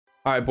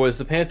All right, boys,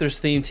 the Panthers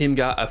theme team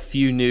got a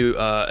few new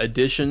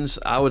additions,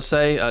 I would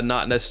say,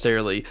 not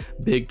necessarily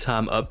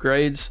big-time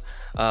upgrades,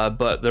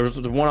 but there was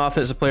one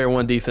offensive player,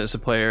 one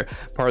defensive player,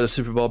 part of the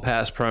Super Bowl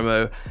pass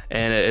promo,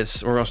 and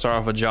we're going to start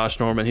off with Josh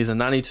Norman. He's a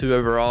 92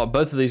 overall.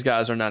 Both of these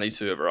guys are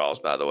 92 overalls,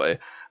 by the way,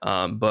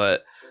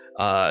 but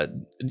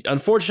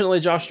unfortunately,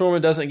 Josh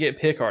Norman doesn't get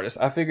pick artist.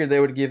 I figured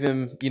they would give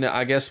him,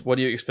 I guess, what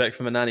do you expect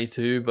from a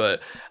 92?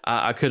 But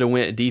I could have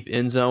went deep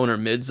end zone or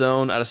mid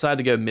zone. I decided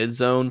to go mid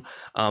zone.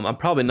 I'm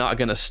probably not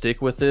going to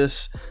stick with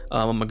this.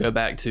 I'm going to go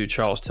back to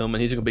Charles Tillman.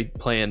 He's going to be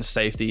playing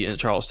safety in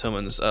Charles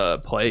Tillman's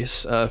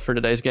place for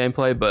today's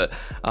gameplay. But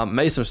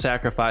made some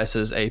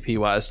sacrifices AP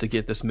wise to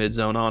get this mid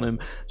zone on him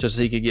just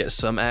so he could get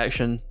some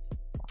action.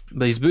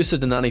 But he's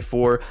boosted to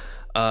 94.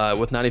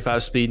 With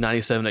 95 speed,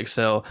 97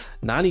 excel,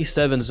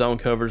 97 zone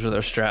covers with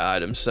our strat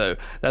items. So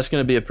that's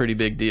going to be a pretty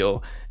big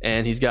deal.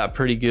 And he's got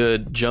pretty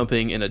good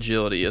jumping and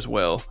agility as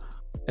well.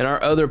 And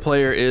our other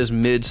player is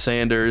Mid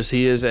Sanders.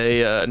 He is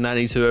a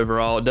 92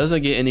 overall.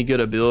 Doesn't get any good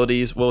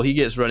abilities. Well, he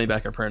gets running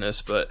back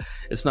apprentice, but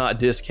it's not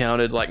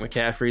discounted like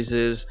McCaffrey's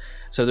is.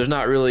 So there's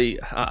not really.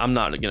 I'm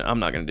not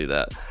gonna do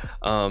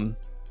that.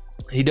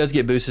 He does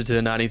get boosted to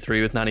a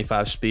 93 with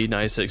 95 speed,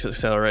 96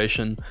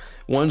 acceleration.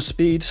 One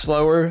speed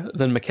slower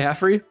than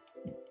McCaffrey.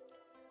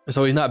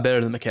 So he's not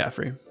better than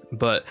McCaffrey.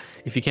 But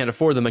if you can't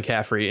afford the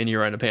McCaffrey and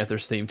you're on a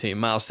Panthers theme team,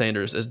 Miles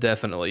Sanders is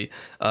definitely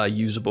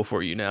usable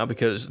for you now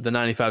because the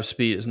 95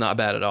 speed is not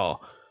bad at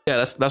all. Yeah,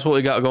 that's what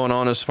we got going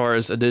on as far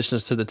as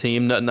additions to the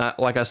team. Not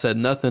like I said,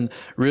 nothing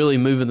really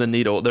moving the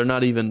needle. They're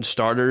not even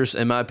starters,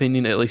 in my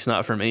opinion, at least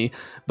not for me.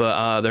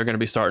 But they're going to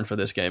be starting for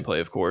this gameplay,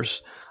 of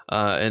course.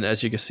 And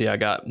as you can see, I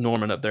got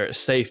Norman up there at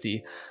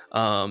safety.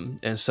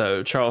 And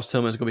so Charles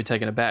Tillman is going to be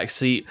taking a back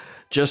seat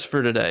just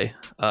for today.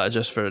 But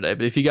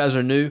if you guys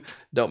are new,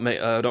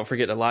 don't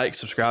forget to like,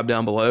 subscribe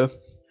down below,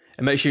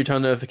 and make sure you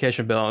turn the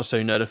notification bell on so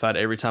you're notified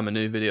every time a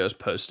new video is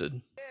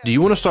posted. Do you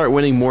want to start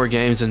winning more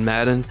games in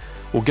Madden?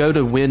 Well, go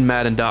to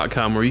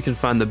winmadden.com where you can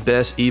find the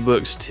best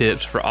ebooks,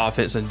 tips for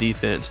offense and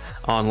defense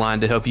online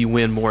to help you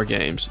win more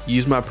games.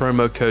 Use my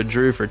promo code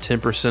DREW for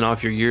 10%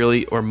 off your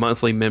yearly or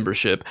monthly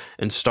membership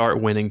and start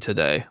winning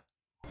today.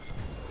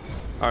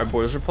 All right,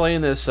 boys, we're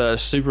playing this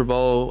Super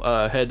Bowl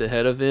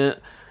head-to-head event.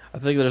 I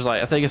think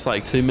it's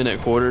like 2-minute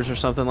quarters or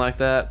something like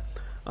that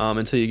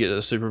until you get to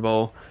the Super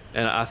Bowl.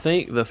 And I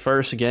think this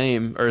first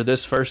game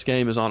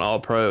is on All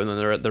Pro, and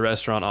then the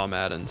rest are on All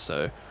Madden.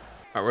 So,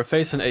 all right, we're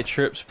facing a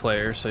trips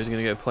player, so he's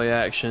gonna go play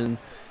action.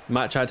 He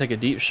might try to take a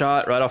deep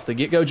shot right off the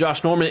get-go.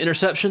 Josh Norman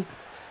interception.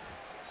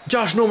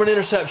 Josh Norman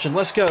interception.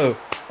 Let's go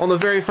on the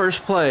very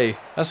first play.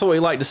 That's what we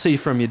like to see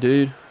from you,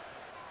 dude.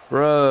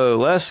 Bro,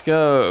 let's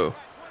go.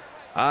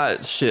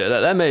 Shit,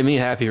 that made me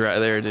happy right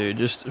there, dude.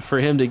 Just for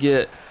him to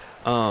get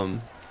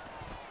an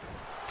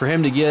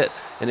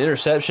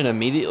interception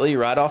immediately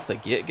right off the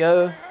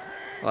get-go.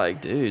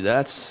 Like, dude,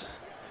 that's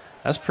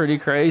pretty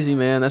crazy,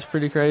 man. That's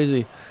pretty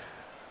crazy.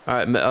 All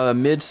right,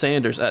 Mid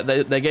Sanders.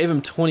 They gave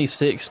him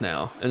 26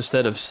 now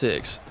instead of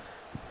 6.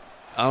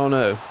 I don't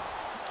know.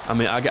 I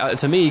mean,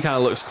 to me, he kind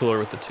of looks cooler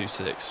with the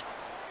 2.6.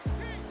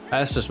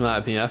 That's just my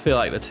opinion. I feel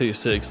like the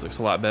 2.6 looks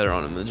a lot better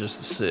on him than just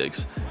the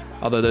 6.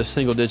 Although those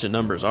single-digit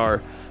numbers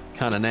are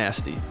kind of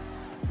nasty.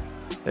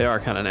 They are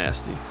kind of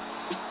nasty.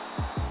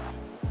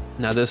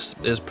 Now this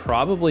is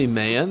probably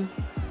man.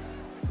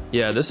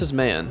 Yeah, this is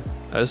man.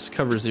 This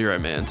cover 0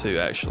 man too,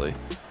 actually.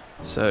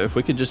 So if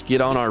we could just get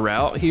on our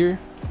route here.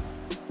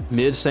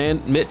 Mid.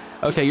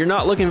 Okay, you're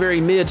not looking very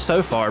mid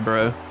so far,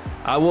 bro.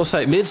 I will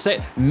say Mid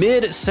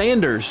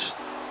Sanders.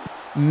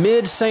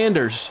 Mid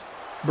Sanders,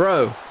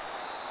 bro.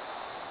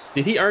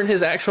 Did he earn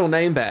his actual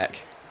name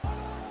back?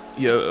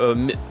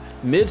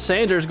 Mid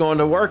Sanders going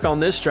to work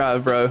on this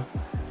drive, bro.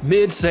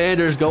 Mid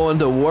Sanders going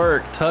to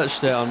work.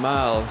 Touchdown,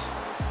 Miles.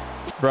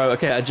 Bro,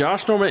 okay, a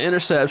Josh Norman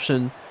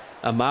interception,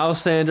 a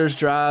Miles Sanders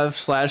drive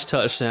 /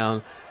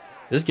 touchdown.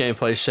 This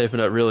gameplay is shaping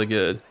up really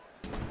good.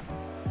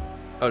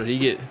 Oh, did he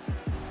get...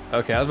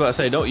 Okay, I was about to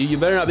say, you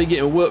better not be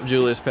getting whooped,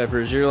 Julius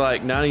Peppers. You're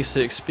like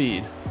 96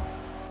 speed.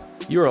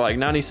 You were like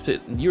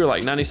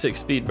 96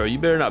 speed, bro. You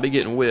better not be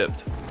getting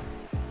whipped.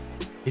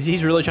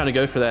 He's really trying to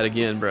go for that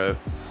again, bro.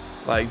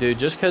 Like, dude,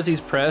 just because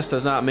he's pressed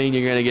does not mean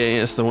you're going to get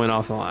instant win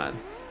off the line.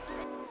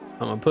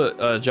 I'm going to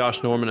put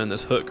Josh Norman in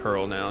this hook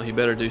curl now. He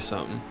better do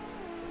something.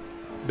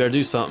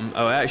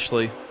 Oh,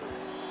 actually,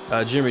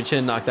 Jimmy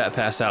Chin knocked that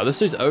pass out. This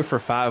dude's 0 for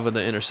 5 with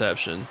the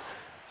interception.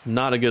 It's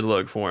not a good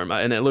look for him.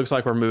 And it looks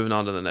like we're moving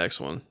on to the next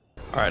one.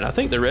 All right, I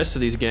think the rest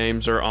of these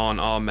games are on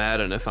All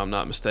Madden, if I'm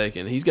not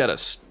mistaken. He's got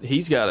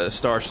a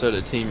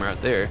star-studded team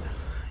right there.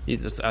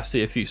 I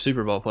see a few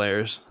Super Bowl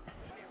players.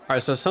 All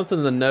right, so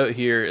something to note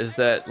here is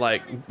that,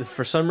 like,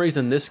 for some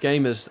reason this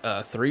game is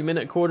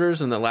 3-minute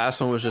quarters and the last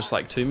one was just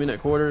like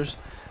 2-minute quarters.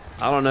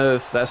 I don't know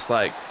if that's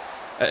like,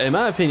 in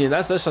my opinion,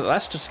 that's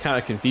just kind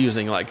of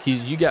confusing. Like,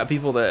 you got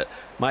people that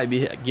might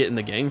be getting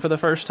the game for the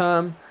first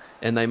time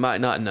and they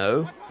might not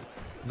know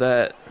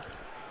that.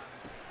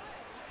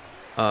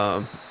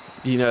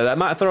 That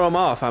might throw them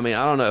off. I mean,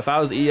 I don't know. If I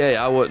was EA,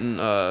 I wouldn't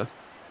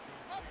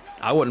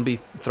I wouldn't be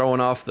throwing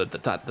off the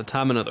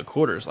timing of the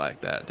quarters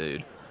like that,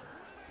 dude.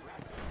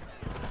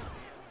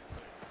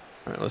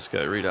 All right, let's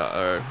go. Read out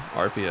our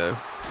RPO.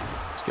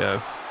 Let's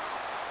go.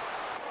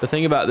 The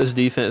thing about this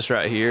defense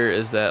right here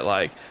is that,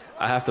 like,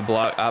 I have to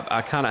block.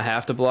 I kind of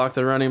have to block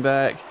the running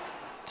back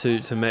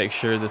to make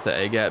sure that the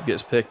A gap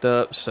gets picked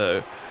up.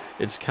 So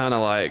it's kind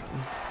of like,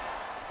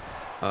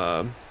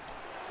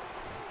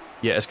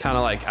 yeah, it's kind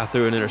of like I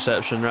threw an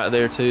interception right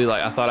there too.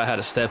 Like, I thought I had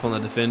a step on the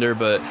defender,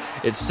 but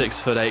it's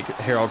 6'8"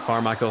 Harold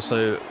Carmichael,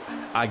 so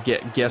I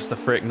guess the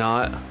frick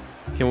not.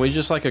 Can we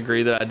just like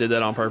agree that I did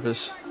that on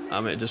purpose?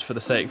 I mean, just for the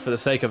sake of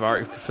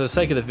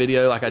the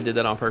video, like, I did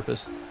that on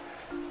purpose.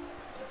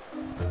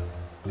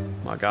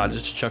 My God,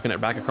 just chucking it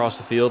back across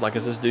the field. Like,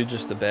 is this dude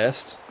just the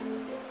best?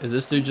 Is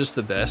this dude just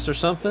the best or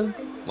something?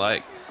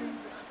 Like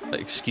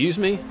excuse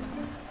me?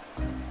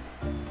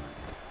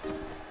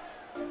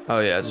 Oh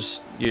yeah,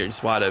 you're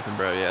just wide open,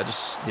 bro. Yeah,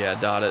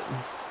 dot it.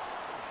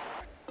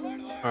 All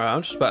right,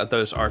 I'm just about to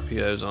throw some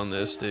RPOs on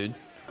this dude.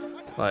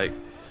 Like,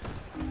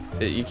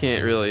 you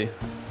can't really.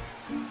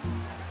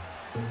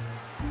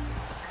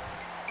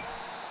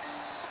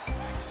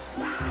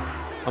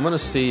 I'm gonna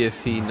see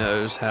if he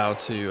knows how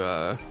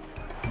to.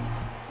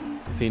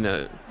 I'm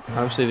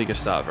gonna see if he can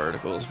stop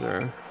verticals,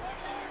 bro.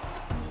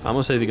 I'm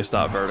gonna see if he can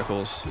stop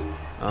verticals.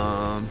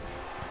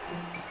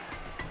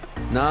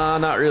 Nah,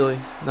 not really.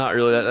 Not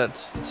really.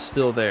 That's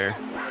still there.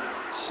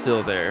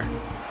 Still there.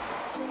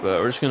 But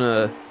we're just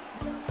gonna,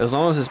 as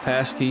long as his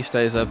pass key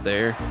stays up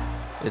there,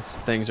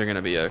 things are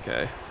gonna be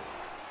okay.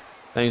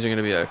 Things are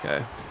gonna be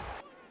okay.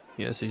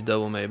 Yes, he's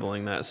double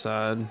mabling that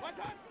side.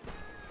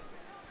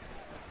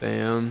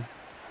 Bam.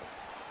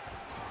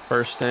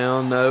 First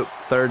down. Nope.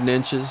 3rd and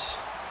inches.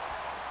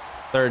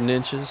 3rd and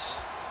inches.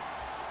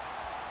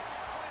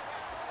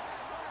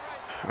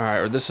 All right,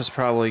 or this is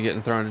probably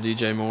getting thrown to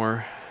DJ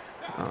Moore.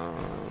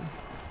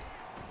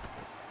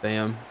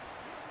 Bam.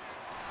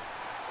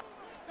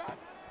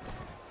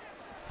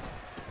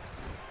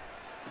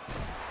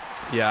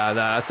 Yeah,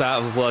 that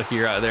was lucky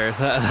right there.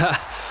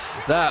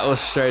 That was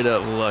straight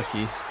up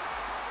lucky.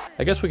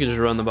 I guess we could just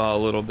run the ball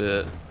a little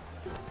bit.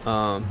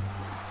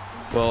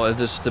 Well, it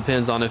just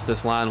depends on if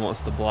this line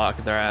wants to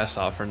block their ass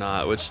off or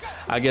not, which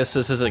I guess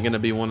this isn't going to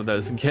be one of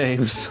those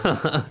games.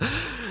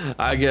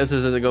 I guess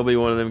this isn't going to be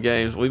one of them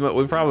games. We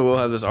probably will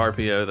have this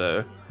RPO,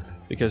 though,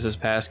 because his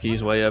pass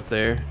key's way up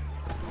there.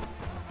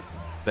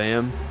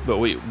 Bam. But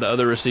the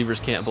other receivers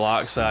can't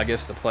block, so I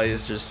guess the play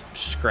is just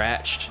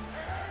scratched.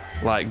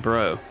 Like,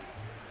 bro.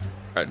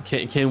 All right,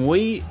 can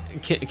we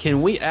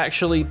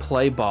actually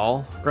play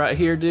ball right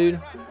here,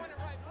 dude?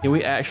 Can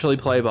we actually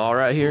play ball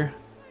right here?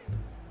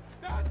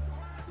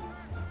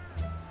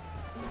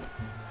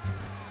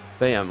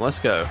 Bam, let's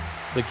go.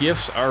 The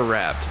gifts are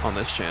wrapped on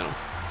this channel.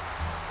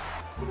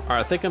 All right,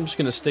 I think I'm just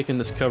gonna stick in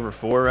this cover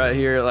 4 right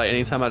here. Like,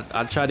 anytime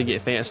I tried to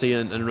get fancy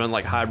and run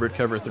like hybrid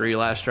cover 3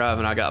 last drive,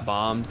 and I got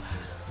bombed.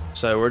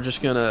 So we're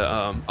just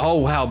gonna, oh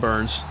wow,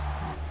 Burns.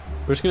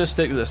 We're just gonna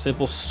stick to the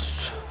simple,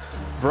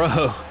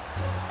 bro.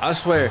 I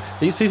swear,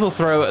 these people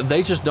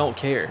they just don't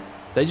care.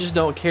 They just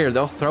don't care.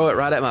 They'll throw it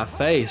right at my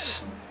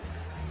face.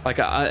 Like,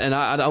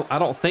 I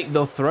don't think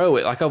they'll throw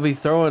it. Like, I'll be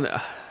throwing,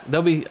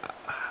 they'll be.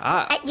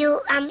 I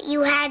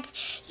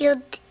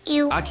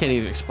can't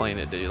even explain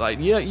it, dude. Like,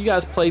 you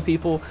guys ever play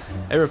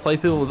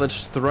people that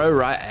just throw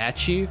right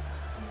at you?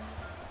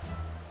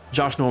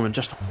 Josh Norman,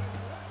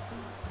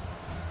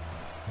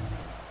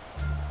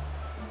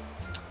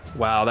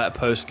 wow, that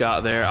post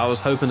got there. I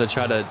was hoping to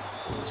try to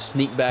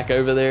sneak back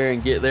over there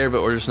and get there,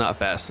 but we're just not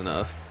fast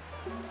enough.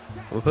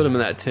 We'll put him in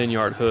that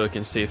 10-yard hook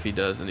and see if he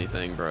does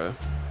anything, bro.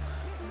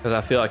 Because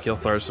I feel like he'll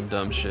throw some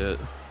dumb shit.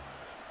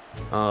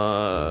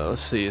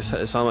 Let's see,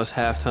 it's almost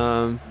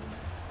halftime.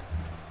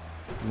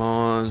 Come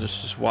on,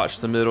 just watch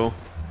the middle.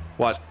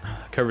 Watch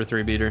cover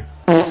 3 beater.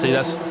 See,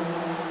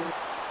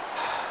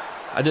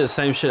 I did the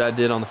same shit I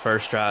did on the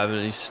first drive,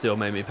 and he still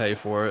made me pay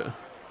for it.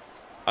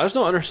 I just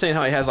don't understand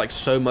how he has like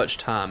so much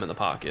time in the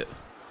pocket.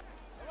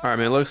 All right,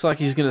 man, it looks like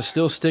he's gonna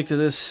still stick to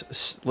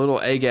this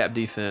little A gap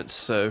defense.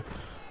 So,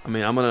 I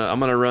mean, I'm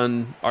gonna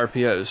run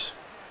RPOs.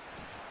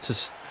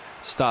 Just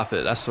stop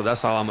it. That's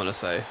all I'm gonna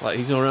say. Like,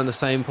 he's gonna run the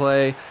same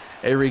play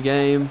every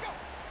game.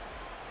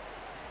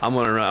 I'm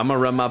gonna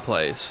run my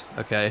plays,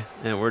 okay?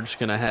 And we're just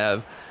gonna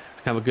have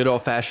kind of a good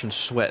old-fashioned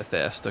sweat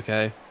fest,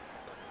 okay?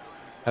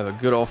 Have a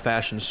good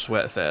old-fashioned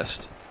sweat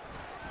fest.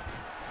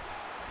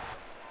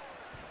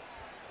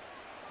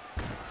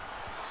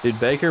 Dude,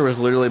 Baker was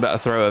literally about to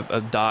throw a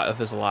dot of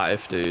his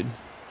life, dude.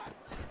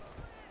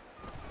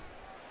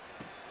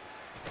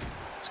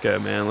 Let's go,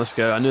 man. Let's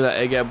go. I knew that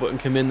A-gap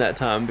wouldn't come in that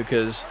time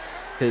because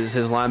his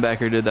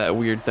linebacker did that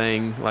weird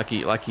thing like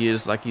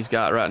he's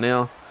got right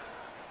now.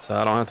 So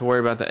I don't have to worry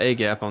about the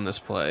A-gap on this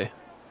play.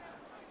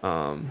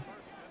 I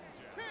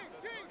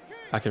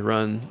could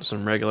run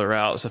some regular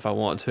routes if I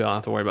want to. I don't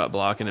have to worry about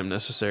blocking him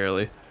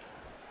necessarily.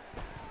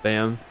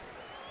 Bam.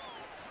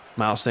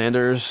 Miles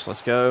Sanders,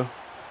 let's go.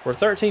 We're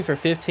 13 for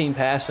 15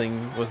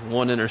 passing with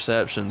 1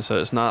 interception, so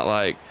it's not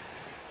like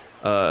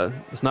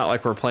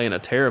we're playing a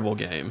terrible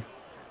game.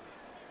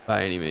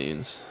 by any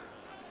means.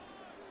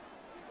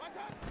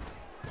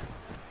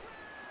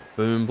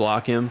 Boom,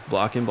 block him,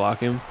 block him, block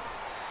him.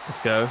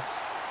 Let's go.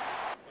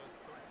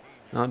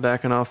 Not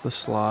backing off the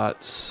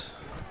slots.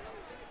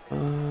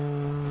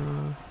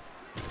 Dude,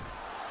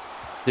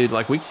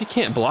 like you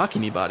can't block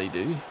anybody,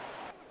 dude.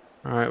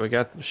 All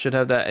right, should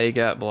have that A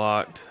gap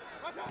blocked.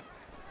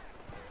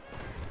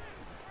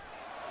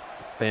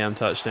 Bam,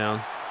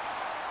 touchdown.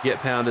 Get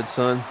pounded,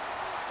 son.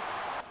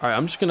 All right,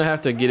 I'm just gonna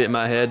have to get it in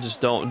my head. Just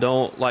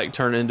don't like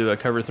turn into a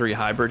cover 3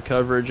 hybrid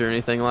coverage or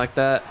anything like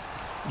that.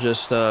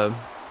 Just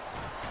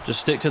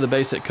stick to the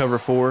basic cover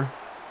 4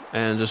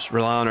 and just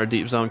rely on our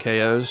deep zone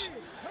KOs.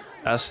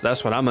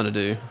 That's what I'm gonna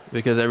do,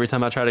 because every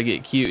time I try to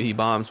get cute, he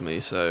bombs me.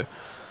 So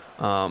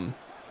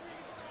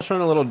let's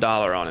run a little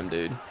dollar on him,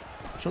 dude.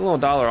 Let's run a little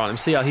dollar on him.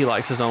 See how he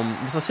likes his own.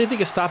 Let's see if he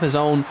can stop his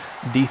own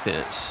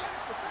defense.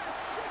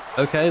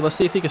 Okay, let's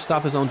see if he can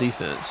stop his own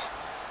defense,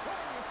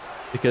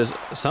 because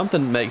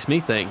something makes me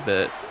think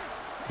that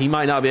he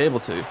might not be able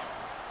to.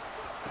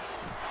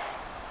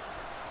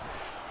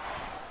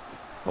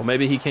 Well,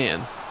 maybe he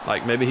can.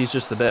 Like, maybe he's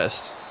just the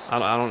best. I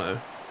don't know.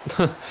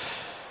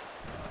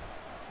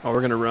 Oh,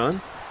 we're gonna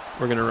run.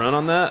 We're gonna run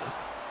on that.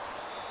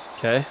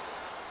 Okay.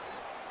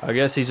 I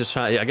guess he's just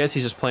trying. I guess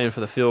he's just playing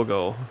for the field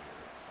goal.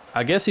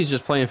 I guess he's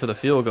just playing for the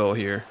field goal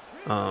here.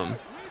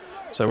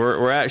 So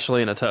we're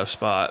actually in a tough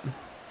spot.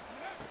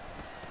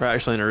 We're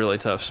actually in a really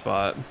tough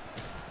spot.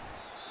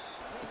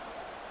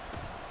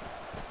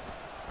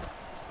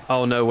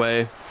 Oh, no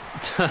way.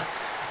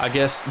 I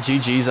guess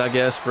GG's, I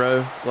guess,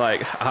 bro.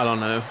 Like, I don't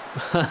know.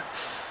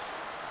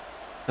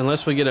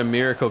 Unless we get a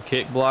miracle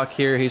kick block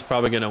here, he's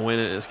probably going to win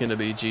it. It's going to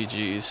be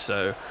GG's.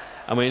 So,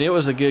 I mean, it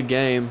was a good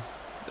game.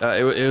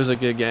 It was a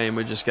good game.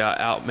 We just got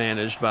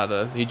outmanaged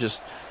by he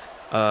just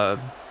had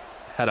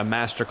a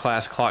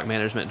masterclass clock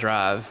management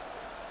drive.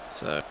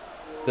 So,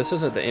 this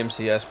isn't the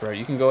MCS, bro.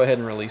 You can go ahead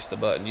and release the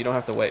button. You don't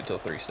have to wait until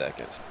 3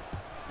 seconds.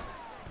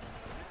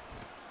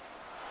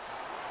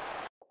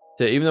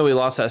 So even though we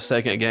lost that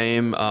second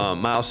game,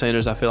 Miles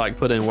Sanders, I feel like,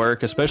 put in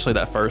work, especially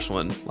that first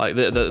one. Like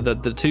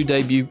the 2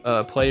 debut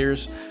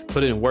players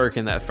put in work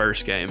in that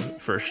first game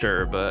for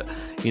sure. But,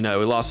 you know,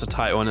 we lost a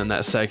tight one in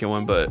that second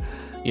one. But,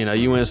 you know,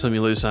 you win some,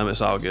 you lose some,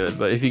 it's all good.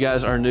 But if you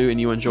guys are new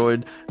and you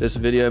enjoyed this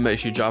video, make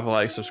sure you drop a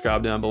like,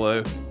 subscribe down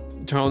below.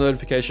 Turn on the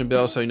notification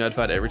bell so you're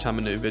notified every time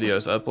a new video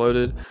is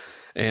uploaded.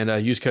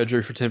 And use code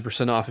Drew for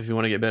 10% off if you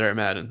want to get better at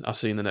Madden. I'll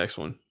see you in the next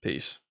one.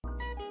 Peace.